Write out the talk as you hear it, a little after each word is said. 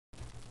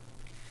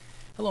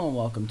Hello and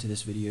welcome to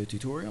this video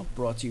tutorial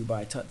brought to you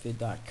by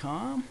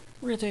tutvid.com.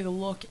 We're going to take a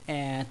look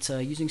at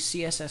using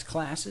CSS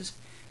classes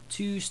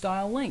to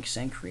style links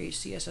and create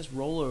CSS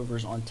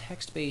rollovers on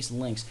text-based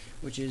links,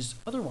 which is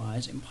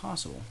otherwise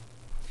impossible.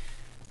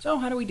 So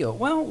how do we do it?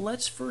 Well,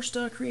 let's first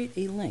create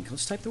a link.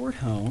 Let's type the word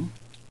home,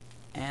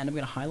 and I'm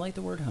going to highlight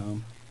the word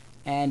home,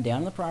 and down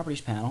in the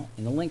properties panel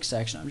in the link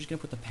section I'm just going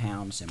to put the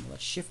pound symbol.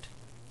 That's Shift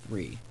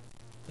 3,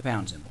 the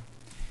pound symbol.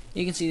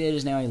 You can see that it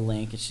is now a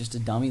link. It's just a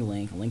dummy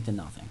link, a link to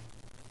nothing.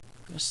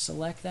 I'm going to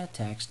select that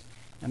text.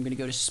 I'm going to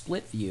go to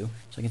split view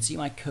so I can see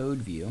my code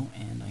view,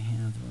 and I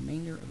have the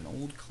remainder of an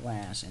old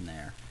class in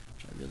there,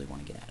 which I really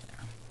want to get out of there.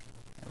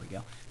 There we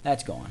go.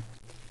 That's gone.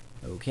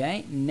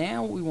 Okay,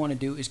 now what we want to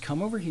do is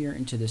come over here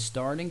into the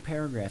starting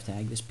paragraph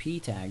tag, this P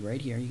tag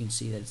right here. You can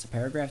see that it's a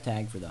paragraph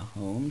tag for the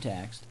home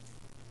text.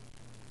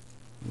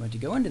 We want to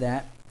go into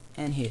that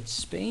and hit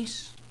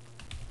space,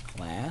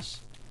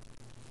 class,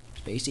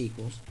 space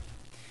equals,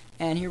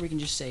 and here we can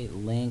just say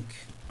link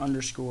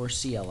underscore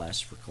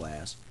CLS for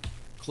class,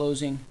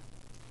 closing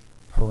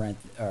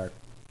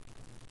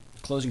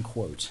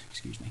quotes,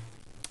 excuse me.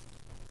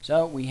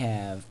 So we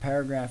have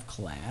paragraph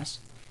class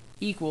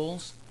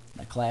equals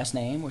the class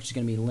name, which is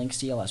going to be link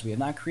CLS. We have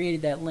not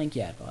created that link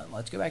yet, but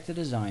let's go back to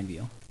the design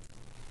view.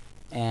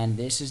 And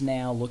this is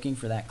now looking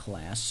for that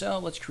class. So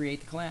let's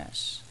create the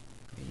class.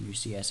 Create a new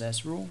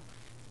CSS rule,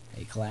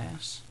 a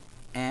class,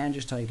 and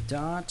just type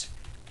dot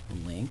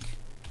link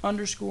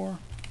underscore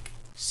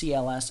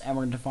CLS, and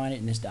we're going to define it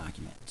in this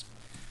document.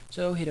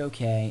 So hit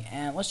OK,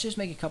 and let's just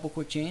make a couple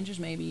quick changes.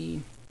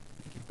 Maybe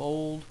make it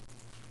bold,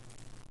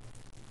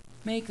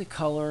 make the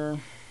color,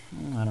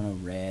 I don't know,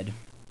 red,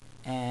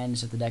 and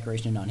set the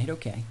decoration to none. Hit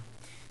OK,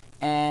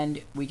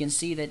 and we can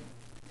see that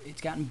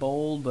it's gotten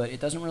bold, but it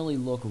doesn't really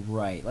look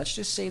right. Let's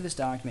just save this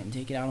document and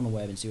take it out on the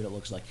web and see what it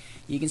looks like.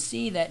 You can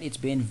see that it's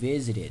been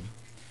visited.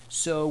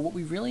 So what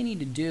we really need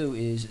to do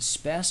is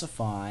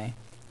specify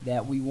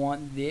that we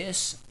want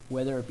this,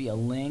 whether it be a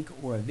link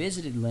or a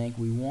visited link,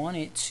 we want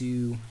it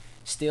to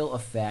still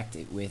affect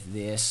it with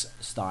this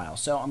style.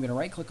 So I'm going to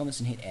right click on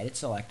this and hit edit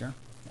selector,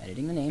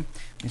 editing the name.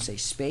 I'm going to say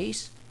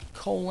space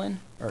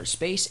colon, or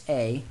space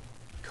A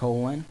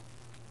colon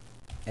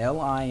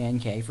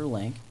LINK for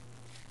link.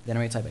 Then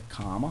I'm going to type a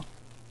comma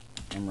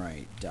and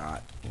write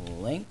dot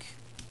link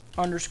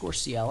underscore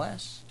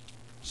CLS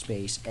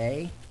space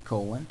A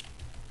colon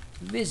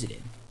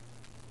visited.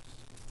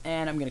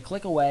 And I'm going to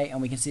click away,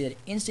 and we can see that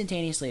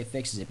instantaneously it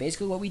fixes it.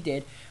 Basically what we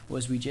did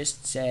was we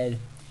just said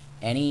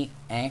any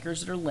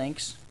anchors that are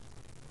links,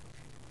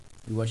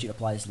 we want you to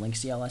apply this link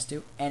CLS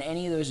to, and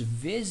any of those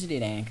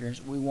visited anchors,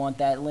 we want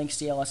that link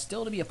CLS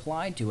still to be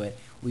applied to it.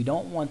 We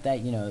don't want that,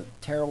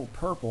 terrible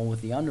purple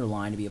with the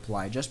underline to be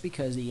applied just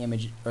because the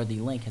image or the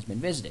link has been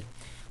visited.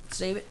 Let's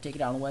save it, take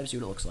it out on the web, see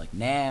what it looks like.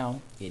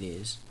 Now it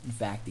is, in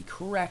fact, the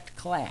correct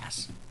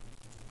class.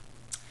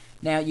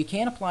 Now you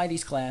can apply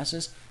these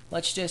classes.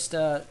 Let's just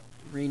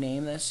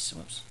rename this.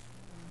 Whoops.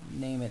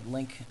 Name it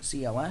link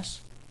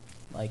CLS,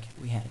 like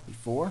we had it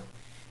before,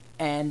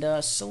 and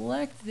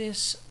select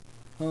this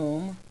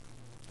home,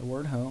 the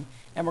word home,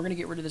 and we're going to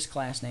get rid of this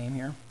class name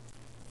here.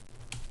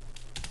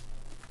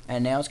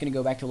 And now it's going to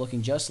go back to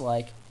looking just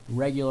like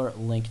regular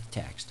linked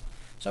text.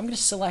 So I'm going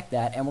to select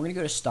that, and we're going to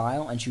go to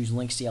Style and choose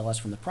Link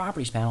CLS from the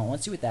Properties panel. And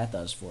let's see what that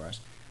does for us.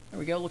 There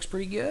we go. Looks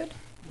pretty good.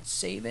 Let's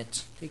save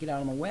it. Take it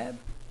out on the web.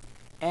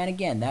 And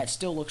again, that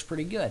still looks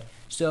pretty good.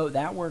 So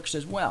that works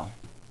as well.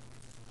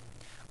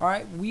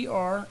 Alright, we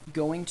are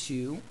going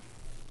to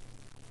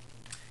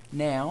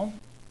now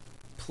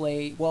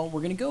we're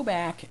going to go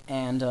back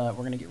and we're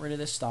going to get rid of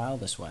this style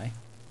this way.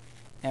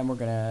 And we're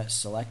going to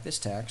select this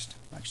text,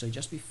 actually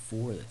just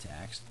before the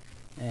text,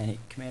 and hit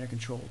Command or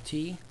Control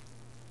T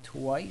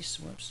twice.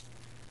 Whoops.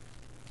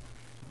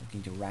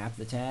 Looking to wrap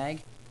the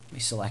tag. Let me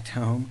select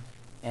home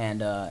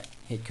and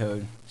hit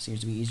code. Seems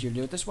to be easier to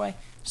do it this way.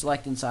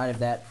 Select inside of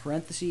that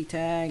parenthesis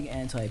tag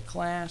and type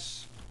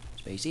class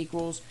space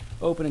equals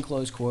open and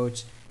close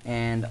quotes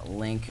and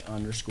link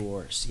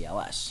underscore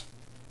CLS.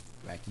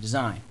 Back to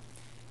design,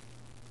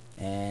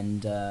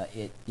 and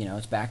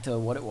it's back to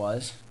what it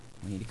was.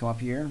 We need to come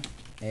up here,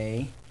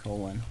 a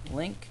colon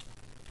link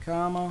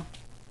comma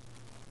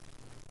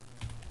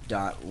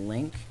dot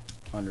link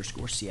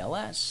underscore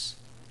CLS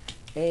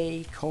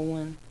a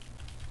colon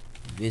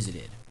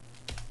visited.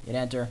 Hit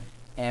enter,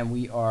 and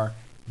we are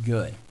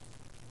good.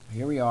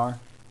 Here we are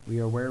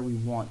where we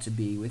want to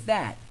be with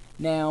that.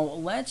 Now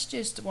let's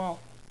just, let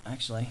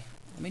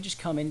me just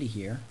come into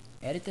here,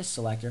 edit this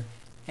selector,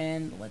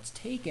 and let's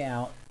take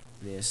out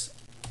this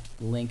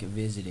link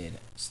visited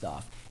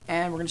stuff.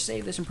 And we're going to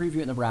save this and preview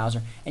it in the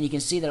browser, and you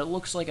can see that it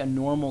looks like a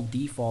normal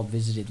default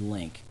visited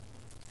link.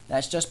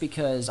 That's just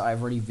because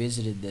I've already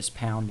visited this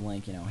pound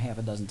link, half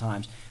a dozen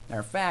times.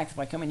 Matter of fact, if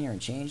I come in here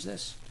and change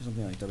this to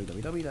something like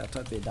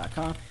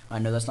www.tutvid.com, I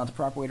know that's not the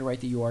proper way to write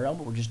the URL,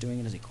 but we're just doing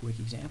it as a quick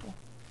example.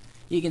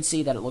 You can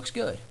see that it looks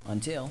good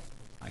until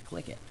I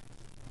click it,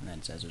 and then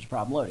it says there's a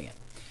problem loading it.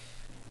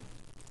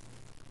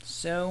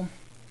 So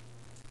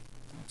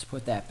let's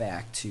put that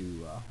back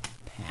to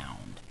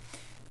pound.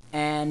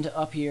 And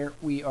up here,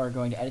 we are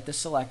going to edit the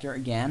selector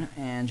again,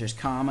 and just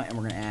comma, and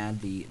we're going to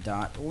add the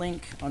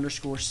 .link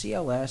underscore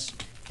CLS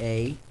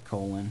a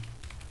colon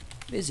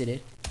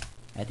visited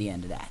at the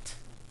end of that.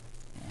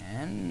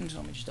 And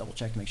let me just double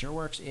check to make sure it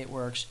works. It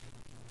works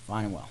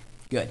fine and well.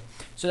 Good.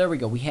 So there we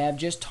go. We have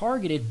just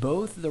targeted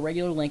both the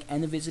regular link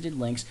and the visited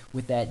links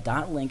with that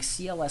 .link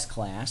CLS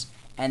class,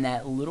 and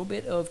that little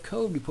bit of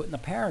code we put in the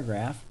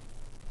paragraph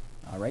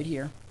right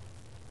here.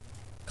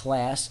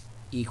 Class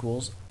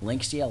equals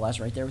link CLS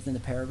right there within the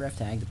paragraph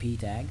tag, the P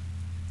tag.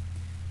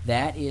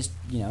 That is,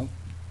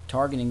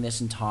 targeting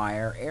this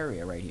entire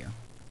area right here.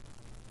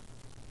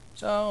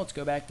 So let's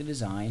go back to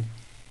design,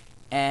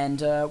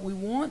 and we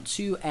want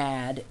to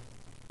add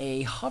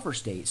a hover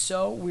state.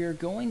 So we're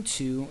going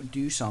to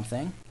do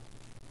something,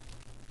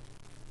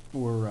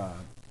 or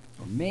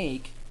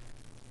make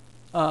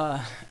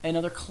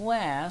another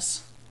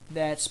class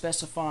that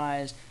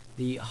specifies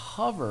the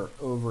hover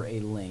over a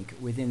link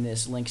within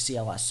this link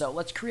CLS. So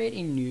let's create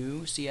a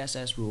new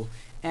CSS rule,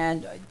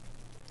 and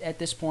at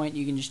this point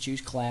you can just choose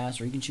class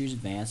or you can choose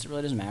advanced, it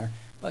really doesn't matter,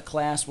 but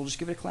class, we'll just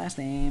give it a class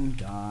name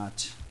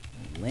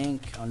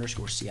 .link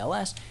underscore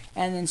CLS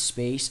and then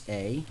space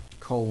a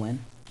colon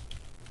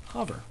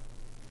hover.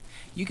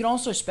 You can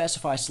also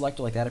specify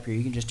selector like that up here.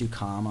 You can just do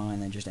comma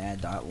and then just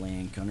add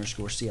 .link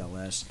underscore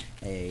CLS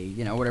a,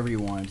 whatever you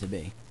want it to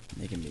be.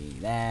 It can be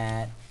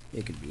that.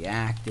 It could be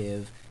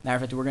active. Matter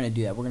of fact, we're going to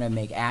do that. We're going to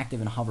make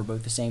active and hover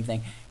both the same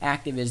thing.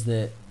 Active is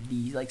the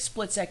like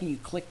split second you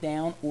click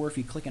down, or if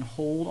you click and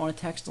hold on a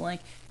text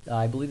link.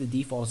 I believe the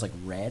default is like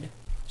red.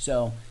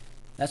 So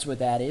that's what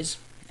that is,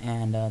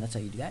 and that's how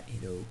you do that.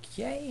 Hit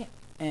OK.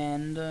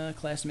 And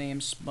class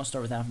names must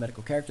start with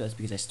alphabetical character. That's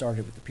because I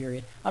started with the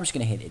period. I'm just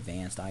going to hit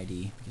advanced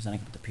ID because then I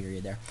can put the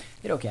period there.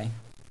 Hit OK.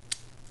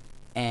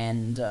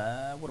 And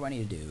what do I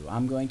need to do?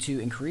 I'm going to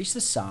increase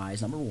the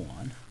size, number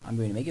one. I'm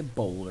going to make it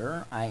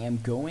bolder. I am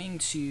going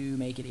to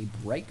make it a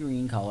bright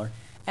green color,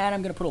 and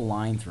I'm going to put a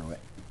line through it.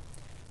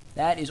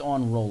 That is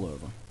on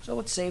rollover. So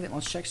let's save it and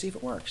let's check see if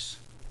it works.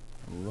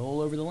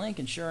 Roll over the link,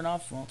 and sure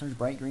enough, well, it turns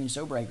bright green,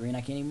 so bright green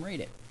I can't even read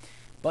it.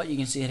 But you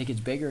can see that it gets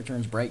bigger, it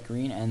turns bright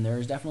green, and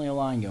there's definitely a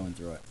line going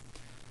through it.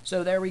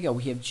 So there we go.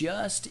 We have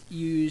just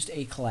used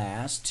a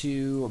class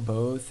to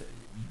both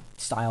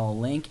style a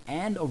link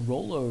and a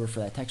rollover for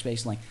that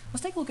text-based link.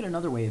 Let's take a look at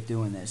another way of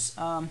doing this.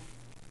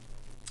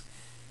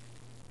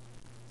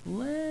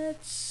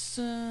 Let's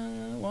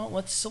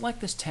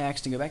select this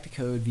text and go back to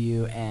code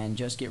view and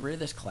just get rid of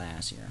this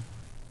class here.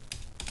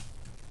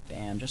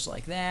 Bam, just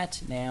like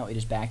that. Now it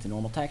is back to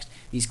normal text.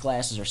 These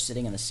classes are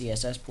sitting in the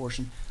CSS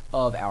portion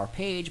of our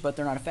page, but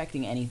they're not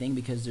affecting anything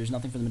because there's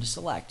nothing for them to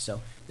select.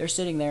 So they're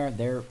sitting there,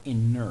 they're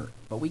inert.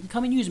 But we can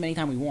come and use them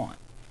anytime we want.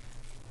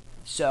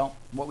 So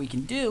what we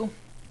can do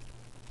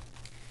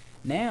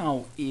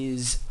now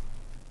is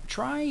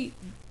try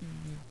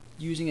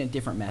using a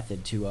different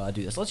method to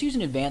do this. Let's use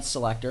an advanced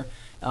selector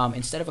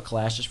instead of a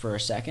class just for a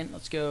second.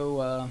 Let's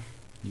go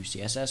new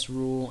CSS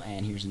rule,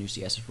 and here's a new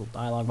CSS rule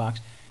dialog box.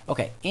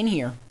 Okay, in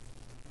here,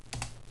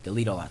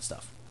 delete all that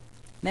stuff.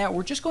 Now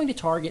we're just going to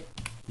target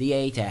the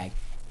A tag.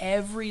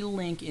 Every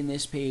link in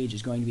this page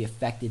is going to be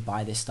affected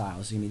by this style.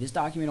 This is going to be this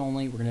document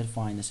only. We're going to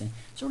define this in.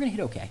 So we're going to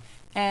hit OK.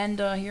 And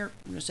here,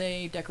 we're going to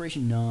say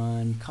decoration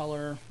none,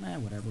 color,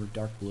 whatever,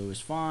 dark blue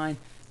is fine,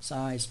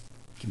 size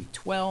can be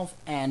 12,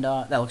 and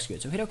that looks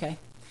good. So hit OK.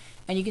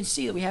 And you can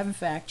see that we have, in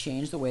fact,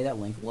 changed the way that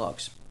link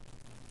looks.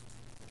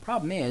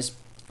 Problem is,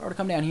 if I were to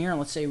come down here and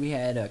let's say we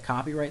had a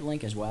copyright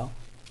link as well,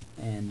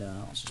 and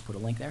let's just put a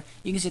link there,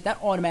 you can see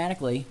that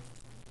automatically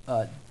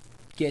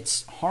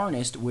gets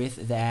harnessed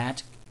with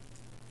that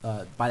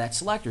by that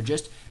selector,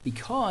 just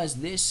because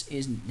this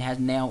is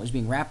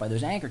being wrapped by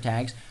those anchor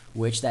tags,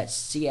 which that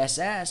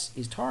CSS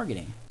is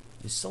targeting,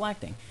 is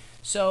selecting.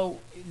 So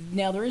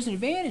now there is an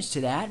advantage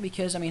to that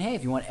because, I mean, hey,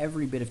 if you want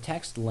every bit of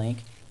text link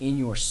in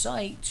your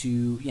site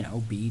to,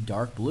 be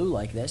dark blue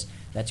like this,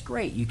 that's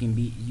great. You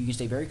can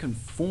stay very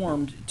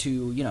conformed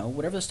to,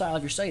 whatever the style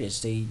of your site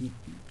is.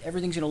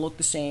 Everything's going to look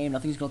the same.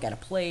 Nothing's going to look out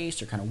of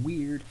place or kind of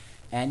weird.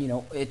 And,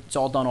 it's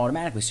all done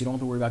automatically, so you don't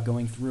have to worry about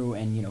going through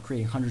and,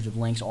 creating hundreds of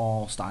links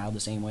all styled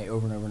the same way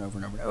over and over and over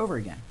and over and over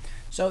again.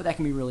 So that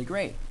can be really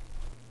great.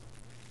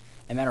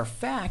 As a matter of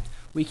fact,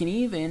 we can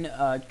even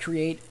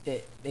create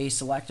a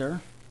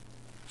selector,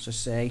 so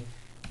say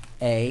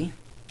a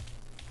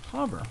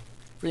hover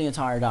for the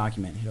entire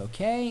document. Hit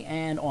OK,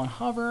 and on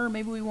hover,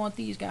 maybe we want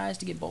these guys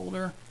to get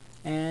bolder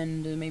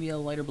and maybe a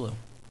lighter blue.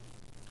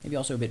 Maybe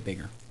also a bit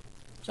bigger.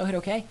 So hit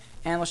OK,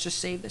 and let's just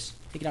save this,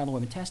 take it out of the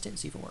web and test it and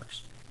see if it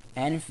works.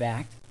 And in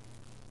fact,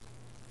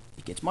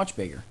 it gets much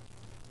bigger.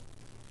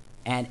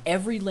 And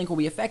every link will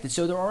be affected.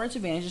 So there are its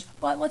advantages,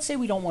 but let's say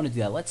we don't want to do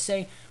that. Let's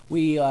say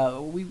we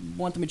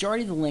want the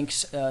majority of the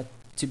links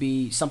to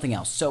be something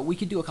else. So we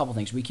could do a couple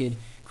things. We could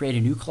create a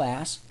new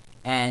class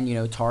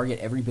and target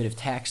every bit of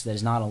text that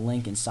is not a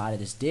link inside of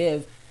this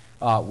div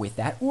with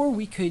that. Or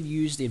we could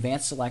use the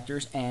advanced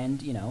selectors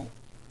and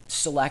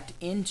select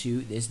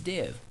into this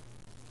div.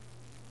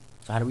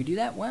 So how do we do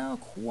that? Well,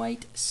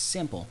 quite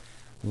simple.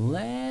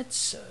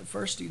 Let's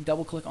first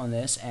double click on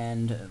this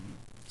and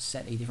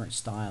set a different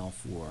style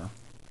for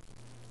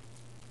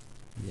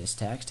this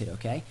text. Hit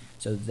OK.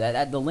 So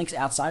that the links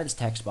outside of this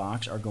text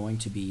box are going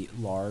to be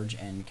large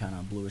and kind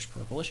of bluish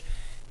purplish.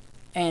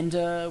 And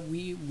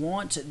we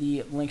want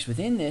the links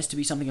within this to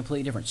be something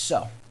completely different.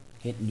 So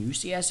hit new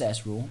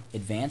CSS rule,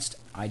 advanced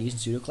IDs and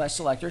pseudo class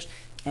selectors,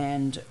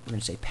 and we're going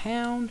to say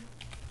pound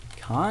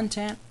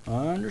content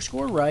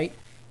underscore right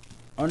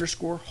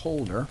underscore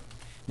holder.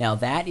 Now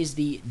that is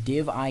the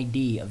div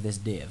ID of this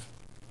div.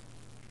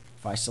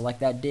 If I select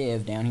that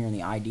div down here in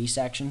the ID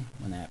section,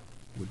 when that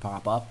would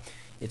pop up,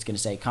 it's going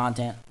to say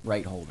content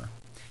right holder.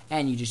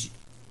 And you just,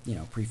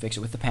 prefix it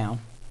with the pound.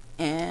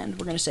 And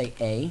we're going to say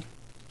A,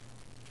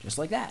 just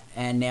like that.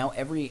 And now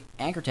every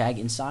anchor tag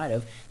inside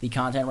of the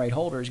content right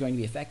holder is going to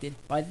be affected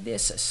by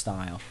this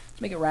style.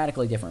 Let's make it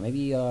radically different.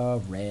 Maybe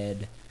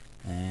red,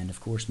 and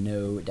of course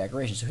no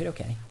decoration. So hit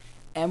OK.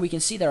 And we can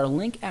see that our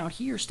link out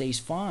here stays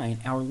fine.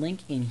 Our link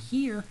in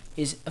here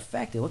is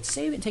affected. Let's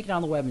save it and take it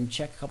on the web and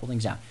check a couple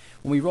things out.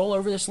 When we roll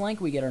over this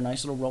link, we get our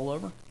nice little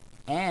rollover.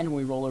 And when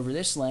we roll over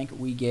this link,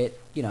 we get,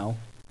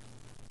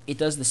 it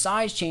does the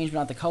size change, but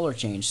not the color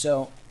change.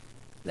 So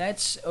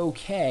that's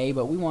okay,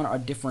 but we want a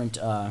different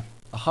a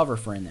hover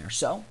for in there.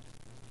 So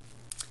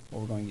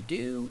what we're going to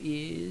do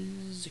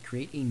is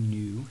create a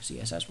new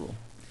CSS rule.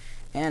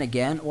 And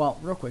again, well,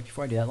 real quick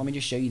before I do that, let me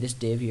just show you this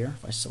div here.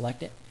 If I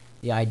select it,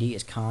 the ID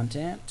is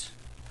content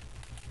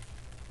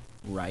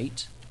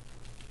right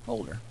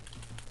holder.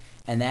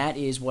 And that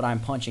is what I'm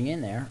punching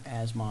in there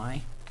as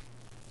my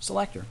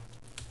selector.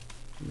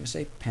 I'm going to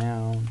say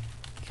pound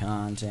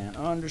content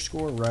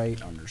underscore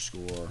right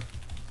underscore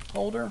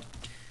holder,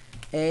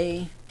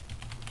 a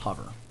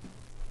hover,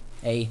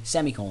 a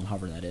semicolon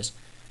hover, that is.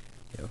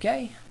 Hit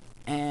OK.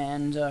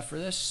 And for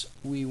this,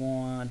 we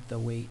want the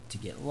weight to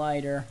get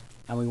lighter,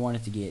 and we want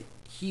it to get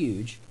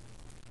huge.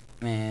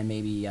 And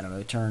maybe, I don't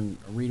know, turn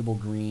readable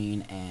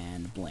green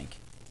and blink.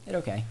 Hit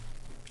OK.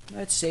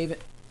 Let's save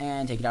it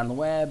and take it out on the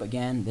web.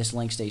 Again, this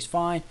link stays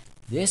fine.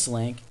 This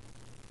link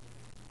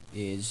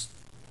is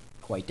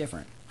quite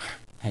different,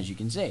 as you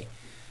can see.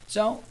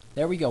 So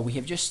there we go. We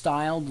have just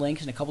styled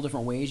links in a couple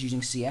different ways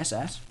using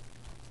CSS,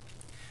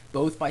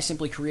 both by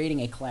simply creating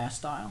a class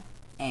style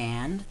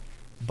and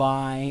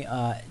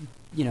by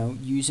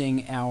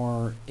using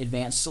our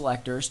advanced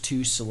selectors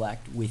to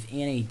select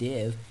within a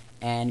div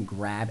and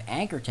grab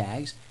anchor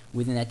tags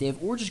within that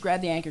div, or just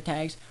grab the anchor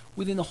tags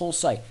within the whole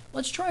site.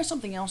 Let's try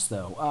something else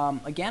though.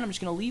 Again, I'm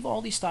just going to leave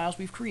all these styles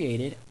we've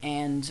created,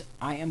 and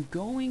I am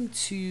going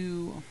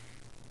to,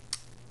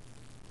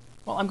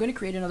 well, I'm going to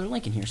create another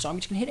link in here. So I'm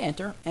just going to hit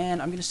enter,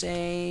 and I'm going to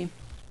say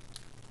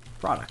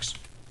products.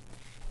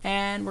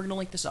 And we're going to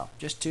link this up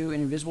just to an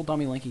invisible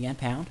dummy link again,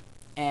 pound.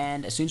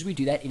 And as soon as we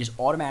do that, it is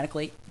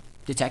automatically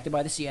detected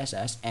by the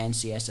CSS, and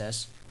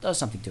CSS does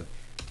something to it.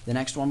 The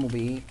next one will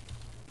be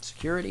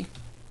security,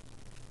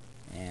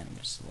 and I'm going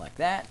to select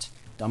that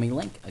dummy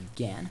link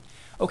again.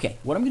 Okay,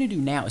 what I'm going to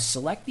do now is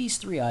select these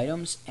three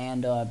items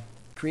and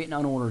create an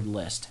unordered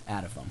list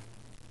out of them.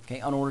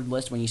 Okay, unordered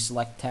list, when you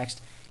select text,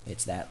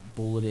 it's that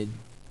bulleted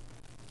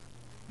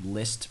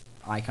list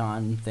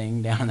icon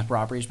thing down in the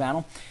properties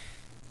panel,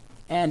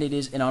 and it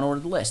is an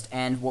unordered list.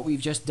 And what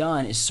we've just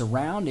done is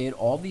surrounded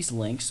all these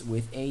links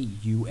with a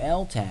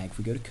UL tag. If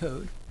we go to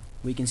code,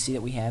 we can see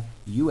that we have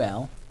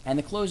UL and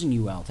the closing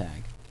UL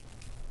tag.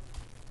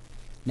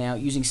 Now,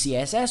 using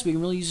CSS, we can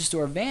really use this to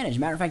our advantage.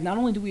 Matter of fact, not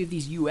only do we have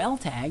these UL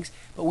tags,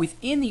 but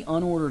within the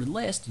unordered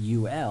list,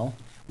 UL,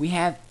 we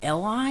have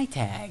LI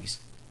tags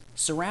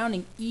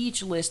surrounding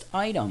each list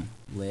item,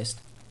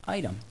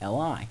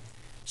 LI.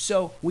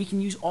 So we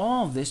can use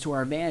all of this to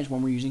our advantage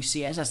when we're using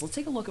CSS. Let's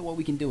take a look at what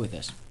we can do with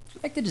this. So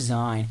back to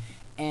design,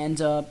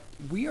 and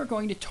we are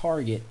going to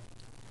target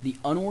the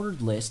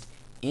unordered list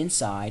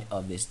inside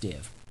of this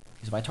div.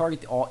 Because if I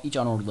target each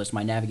unordered list,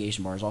 my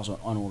navigation bar is also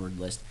an unordered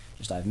list.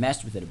 Just I've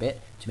messed with it a bit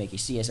to make a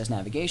CSS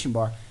navigation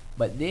bar,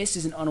 but this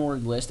is an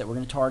unordered list that we're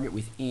going to target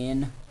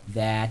within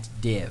that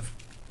div.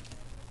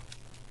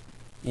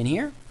 In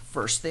here,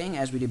 first thing,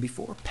 as we did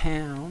before,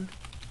 pound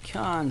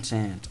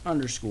content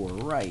underscore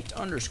right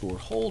underscore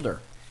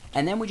holder.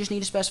 And then we just need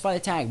to specify the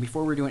tag.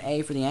 Before we're doing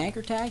A for the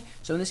anchor tag,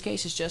 so in this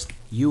case it's just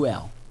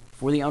UL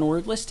for the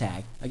unordered list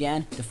tag.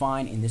 Again,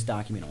 define in this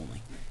document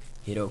only.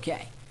 Hit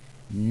OK.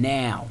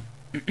 Now,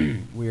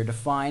 we're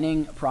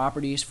defining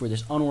properties for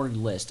this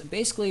unordered list.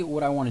 Basically,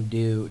 what I want to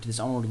do to this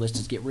unordered list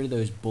is get rid of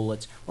those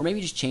bullets, or maybe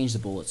just change the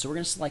bullets. So we're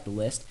going to select the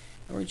list,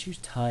 and we're going to choose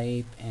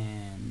type,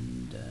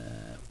 and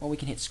well, we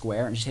can hit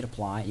square and just hit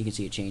apply. You can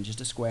see it changes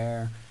to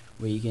square.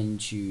 We can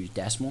choose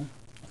decimal,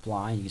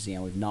 apply, and you can see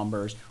we have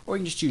numbers, or we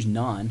can just choose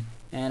none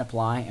and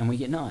apply, and we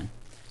get none.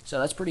 So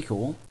that's pretty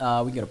cool. We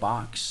can go to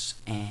box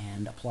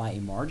and apply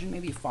a margin,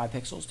 maybe 5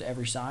 pixels to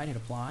every side, hit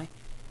apply,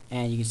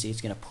 and you can see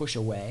it's going to push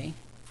away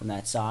from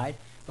that side.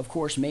 Of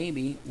course,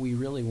 maybe we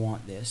really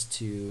want this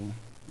to,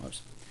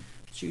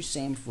 choose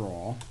same for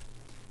all,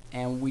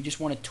 and we just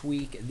want to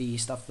tweak the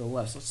stuff to the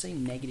left. So let's say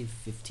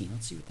 -15.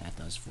 Let's see what that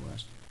does for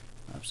us.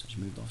 Oops, I just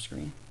moved off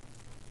screen.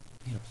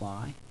 Hit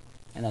apply,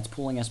 and that's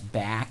pulling us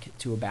back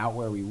to about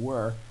where we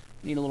were.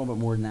 We need a little bit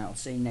more than that.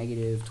 Let's say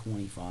negative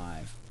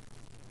 25.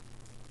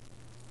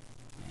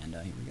 And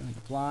here we go, hit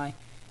apply.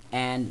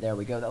 And there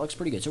we go. That looks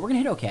pretty good. So we're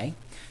going to hit OK.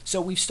 So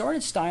we've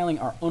started styling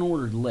our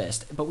unordered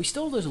list, but we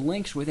still have those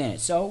links within it.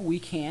 So we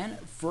can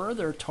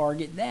further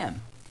target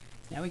them.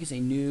 Now we can say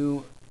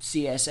new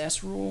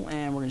CSS rule,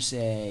 and we're going to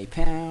say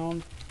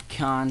pound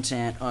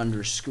content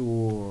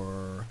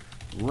underscore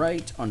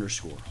right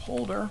underscore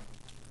holder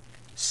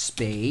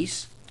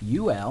space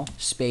ul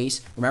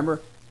space.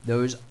 Remember,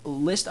 those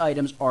list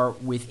items are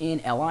within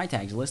li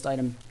tags, list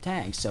item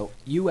tags. So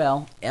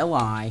ul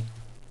li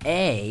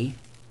a,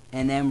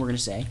 and then we're going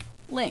to say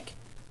link.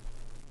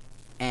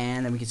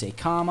 And then we can say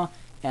comma,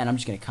 and I'm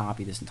just going to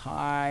copy this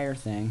entire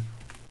thing.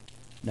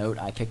 Note,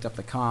 I picked up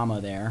the comma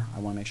there. I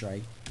want to make sure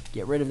I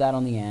get rid of that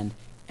on the end,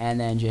 and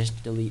then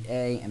just delete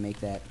A and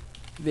make that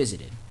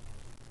visited.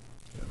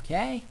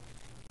 Okay.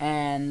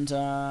 And,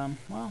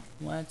 well,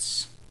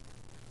 let's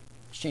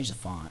change the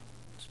font.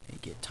 Let's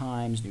make it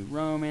Times New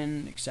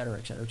Roman, etc.,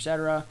 etc.,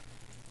 etc.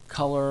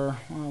 Color,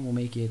 well, we'll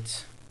make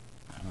it,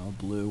 I don't know,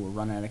 blue. We're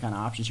running out of kind of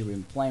options here. We've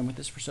been playing with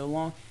this for so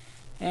long.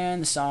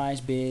 And the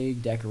size,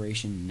 big,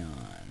 decoration,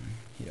 none.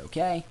 Hit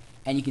OK.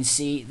 And you can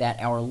see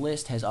that our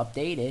list has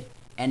updated.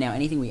 And now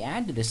anything we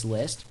add to this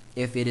list,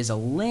 if it is a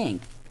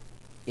link,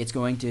 it's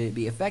going to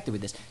be affected with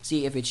this.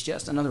 See, if it's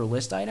just another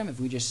list item, if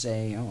we just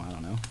say, oh, I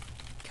don't know,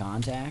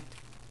 contact,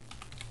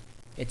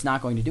 it's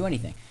not going to do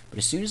anything. But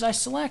as soon as I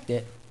select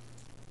it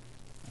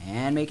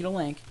and make it a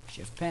link,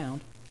 shift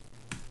pound,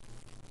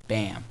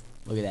 bam,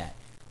 look at that.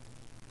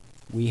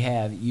 We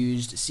have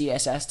used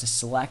CSS to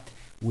select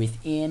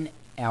within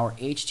our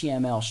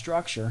HTML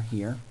structure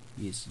here,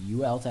 this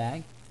UL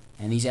tag,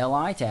 and these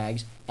LI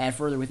tags, and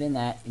further within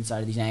that inside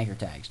of these anchor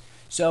tags.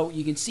 So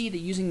you can see that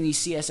using these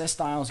CSS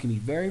styles can be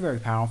very, very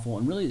powerful,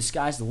 and really the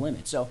sky's the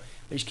limit. So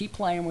just keep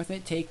playing with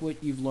it, take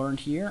what you've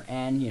learned here,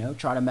 and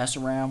try to mess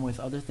around with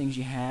other things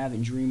you have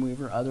in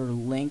Dreamweaver, other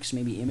links,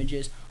 maybe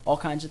images, all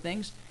kinds of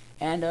things,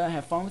 and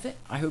have fun with it.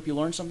 I hope you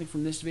learned something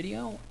from this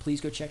video.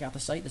 Please go check out the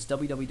site. That's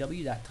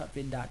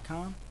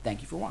www.tutvid.com.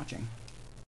 Thank you for watching.